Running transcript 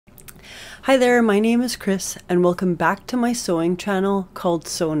Hi there, my name is Chris and welcome back to my sewing channel called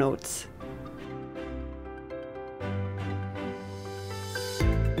Sew Notes.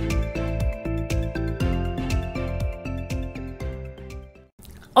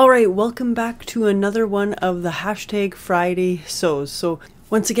 Alright, welcome back to another one of the hashtag Friday Sews. So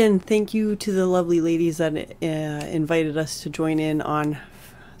once again, thank you to the lovely ladies that invited us to join in on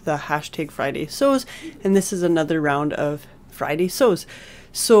the hashtag Friday Sews, and this is another round of Friday Sews.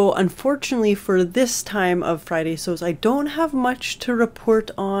 So unfortunately for this time of Friday Sews, I don't have much to report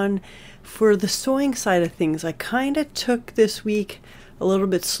on for the sewing side of things. I kind of took this week a little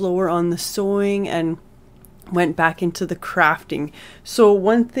bit slower on the sewing and went back into the crafting. So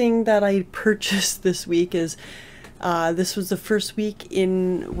one thing that I purchased this week is this was the first week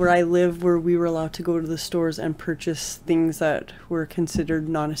in where I live where we were allowed to go to the stores and purchase things that were considered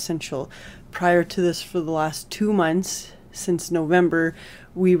non-essential. Prior to this, for the last 2 months, since November,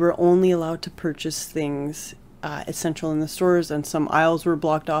 we were only allowed to purchase things essential in the stores, and some aisles were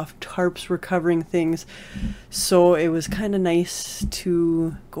blocked off, tarps were covering things, so it was kind of nice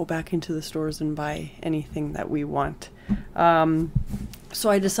to go back into the stores and buy anything that we want. So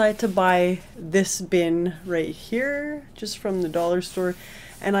I decided to buy this bin right here just from the dollar store,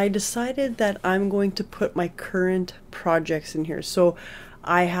 and I decided that I'm going to put my current projects in here. So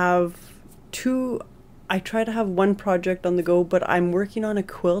I have I try to have one project on the go, but I'm working on a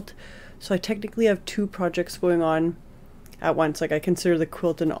quilt, so I technically have 2 projects going on at once. Like, I consider the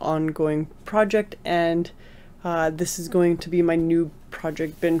quilt an ongoing project, and this is going to be my new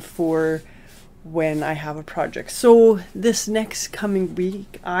project bin for when I have a project. So this next coming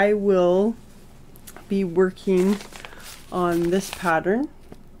week I will be working on this pattern.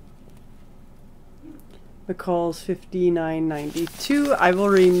 McCall's 5992. I've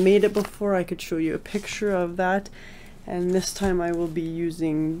already made it before. I could show you a picture of that, and this time I will be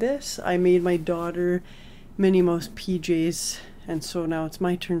using this. I made my daughter Minnie Mouse PJs, and so now it's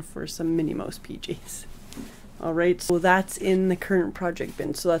my turn for some Minnie Mouse PJs. Alright, so that's in the current project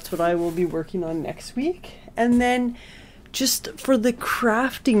bin, so that's what I will be working on next week. And then just for the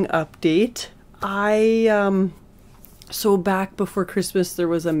crafting update, so back before Christmas there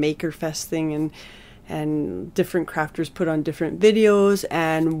was a Maker Fest thing, and different crafters put on different videos,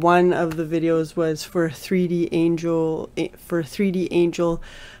 and one of the videos was for 3D Angel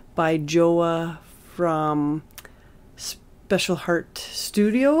by Joa from Special Heart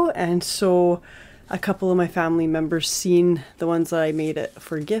Studio. And so a couple of my family members seen the ones that I made it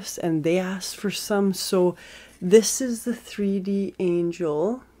for gifts, and they asked for some. So this is the 3D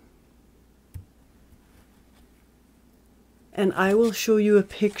Angel, and I will show you a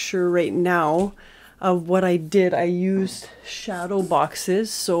picture right now of what I did. I used shadow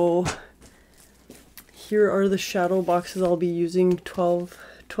boxes, so here are the shadow boxes I'll be using, 12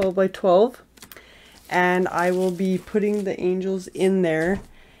 by 12, and I will be putting the angels in there,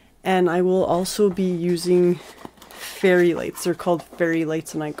 and I will also be using fairy lights. They're called fairy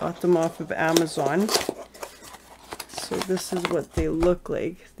lights, and I got them off of Amazon. So this is what they look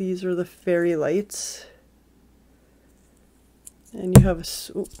like. These are the fairy lights, and you have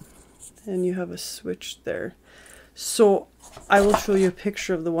a switch there. So I will show you a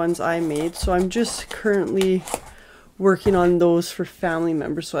picture of the ones I made. So I'm just currently working on those for family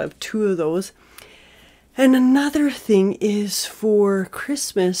members, so I have 2 of those. And another thing is for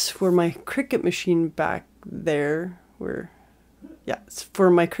Christmas, for my Cricut machine back there, it's for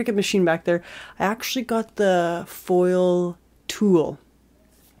my Cricut machine back there, I actually got the foil tool.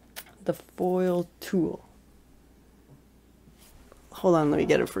 Hold on, let me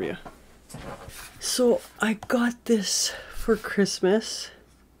get it for you. So I got this for Christmas,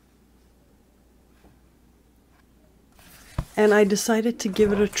 and I decided to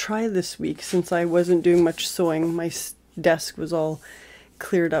give it a try this week since I wasn't doing much sewing. My desk was all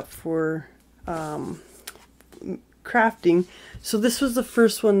cleared up for crafting. So this was the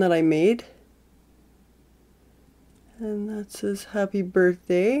first one that I made, and that says happy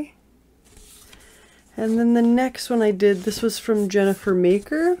birthday. And then the next one I did, this was from Jennifer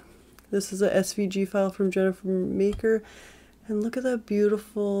Maker. This is a SVG file from Jennifer Maker, and look at that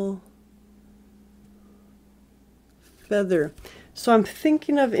beautiful feather. So I'm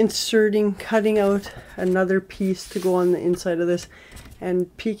thinking of cutting out another piece to go on the inside of this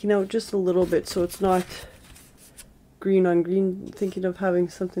and peeking out just a little bit so it's not green on green, thinking of having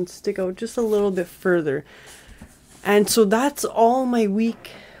something stick out just a little bit further. And so that's all my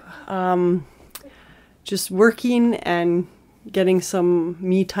week, just working and getting some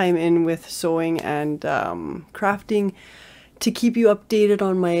me time in with sewing and crafting. to keep you updated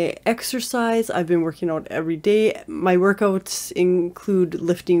on my exercise, I've been working out every day. My workouts include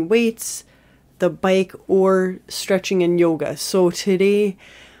lifting weights, the bike, or stretching and yoga. So today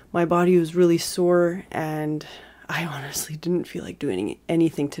my body was really sore and I honestly didn't feel like doing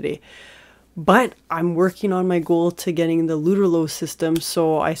anything today. But I'm working on my goal to getting the Luterlo system.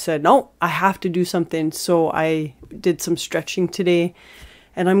 So I said, no, I have to do something. So I did some stretching today.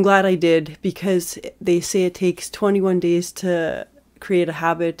 And I'm glad I did, because they say it takes 21 days to create a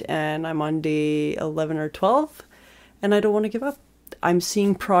habit, and I'm on day 11 or 12, and I don't want to give up. I'm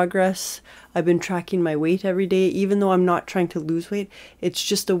seeing progress. I've been tracking my weight every day, even though I'm not trying to lose weight. It's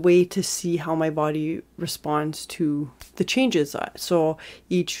just a way to see how my body responds to the changes. So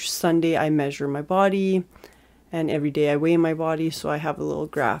each Sunday I measure my body, and every day I weigh my body, so I have a little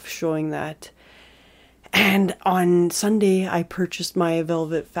graph showing that. And on Sunday, I purchased my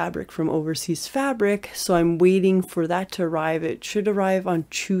velvet fabric from Overseas Fabric, so I'm waiting for that to arrive. It should arrive on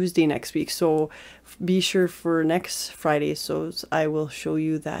Tuesday next week, so be sure for next Friday sews I will show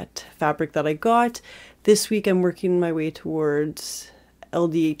you that fabric that I got. This week I'm working my way towards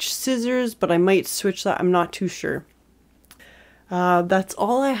LDH scissors, but I might switch that. I'm not too sure. That's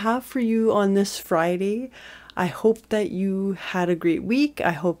all I have for you on this Friday. I hope that you had a great week.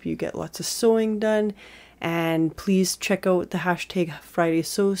 I hope you get lots of sewing done. And please check out the hashtag Friday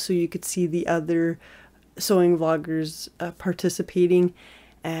Sew so you could see the other sewing vloggers participating.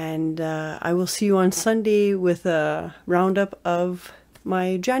 And I will see you on Sunday with a roundup of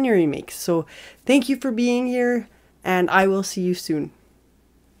my January makes. So thank you for being here, and I will see you soon.